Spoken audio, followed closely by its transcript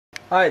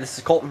Hi, this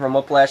is Colton from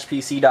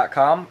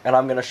whiplashpc.com, and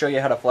I'm going to show you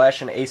how to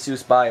flash an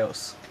ASUS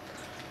BIOS.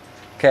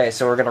 Okay,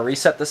 so we're going to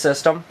reset the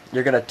system.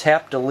 You're going to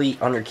tap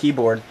delete on your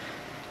keyboard,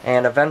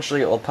 and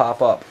eventually it will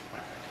pop up.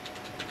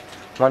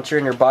 Once you're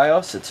in your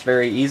BIOS, it's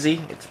very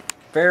easy. It's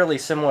fairly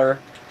similar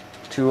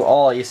to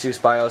all ASUS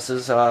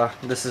BIOSes.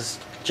 This is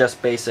just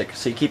basic.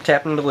 So you keep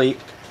tapping delete.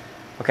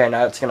 Okay,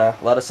 now it's going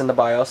to let us in the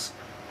BIOS.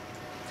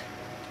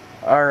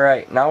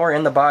 Alright, now we're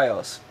in the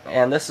BIOS,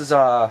 and this is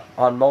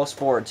on most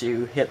boards.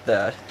 You hit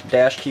the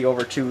dash key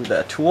over to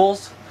the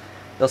tools,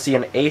 you'll see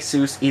an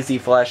ASUS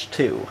EZ Flash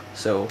 2.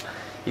 So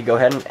you go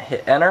ahead and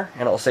hit enter,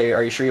 and it'll say,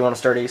 are you sure you want to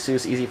start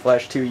ASUS EZ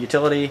Flash 2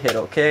 utility? Hit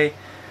OK.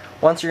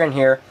 Once you're in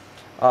here,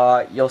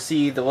 you'll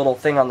see the little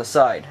thing on the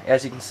side.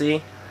 As you can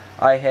see,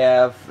 I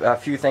have a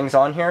few things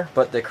on here,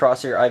 but the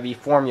crosshair IV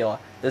formula.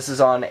 This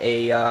is on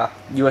a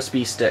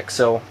USB stick,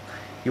 so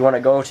you want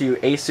to go to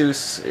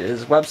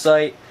ASUS's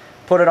website,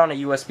 put it on a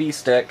USB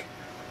stick,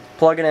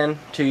 plug it in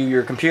to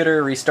your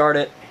computer, restart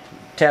it,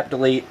 tap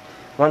delete.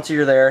 Once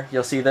you're there,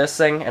 you'll see this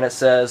thing, and it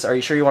says, are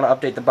you sure you want to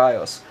update the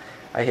BIOS?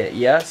 I hit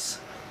yes,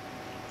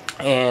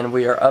 and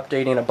we are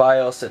updating a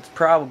BIOS. It's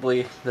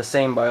probably the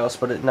same BIOS,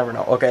 but it never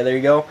know. Okay, there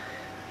you go.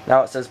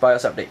 Now it says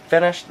BIOS update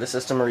finished. The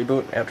system will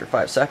reboot after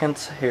 5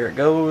 seconds. Here it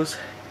goes.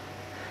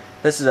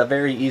 This is a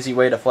very easy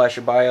way to flash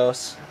your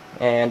BIOS,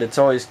 and it's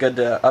always good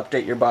to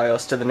update your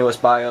BIOS to the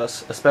newest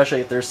BIOS,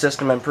 especially if there's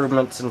system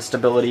improvements and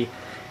stability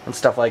and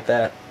stuff like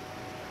that.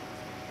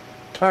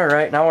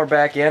 Alright, now we're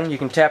back in. You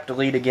can tap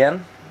delete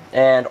again,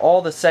 and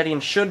all the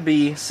settings should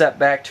be set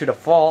back to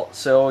default,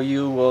 so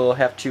you will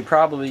have to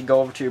probably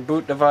go over to your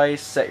boot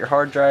device, set your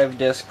hard drive,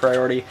 disk,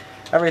 priority,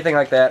 everything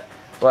like that.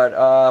 But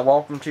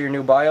welcome to your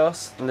new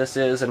BIOS. And this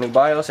is a new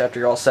BIOS. After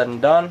you're all said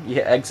and done, you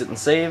hit exit and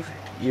save.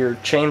 Your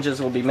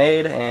changes will be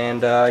made,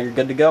 and you're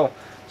good to go.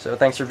 So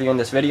thanks for viewing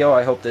this video.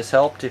 I hope this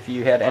helped. If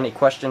you had any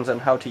questions on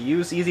how to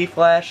use EZ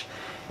Flash,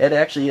 it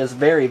actually is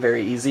very,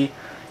 very easy.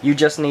 You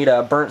just need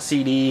a burnt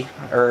CD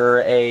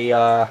or a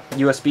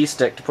USB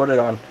stick to put it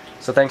on.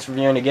 So thanks for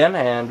viewing again,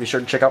 and be sure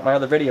to check out my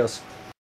other videos.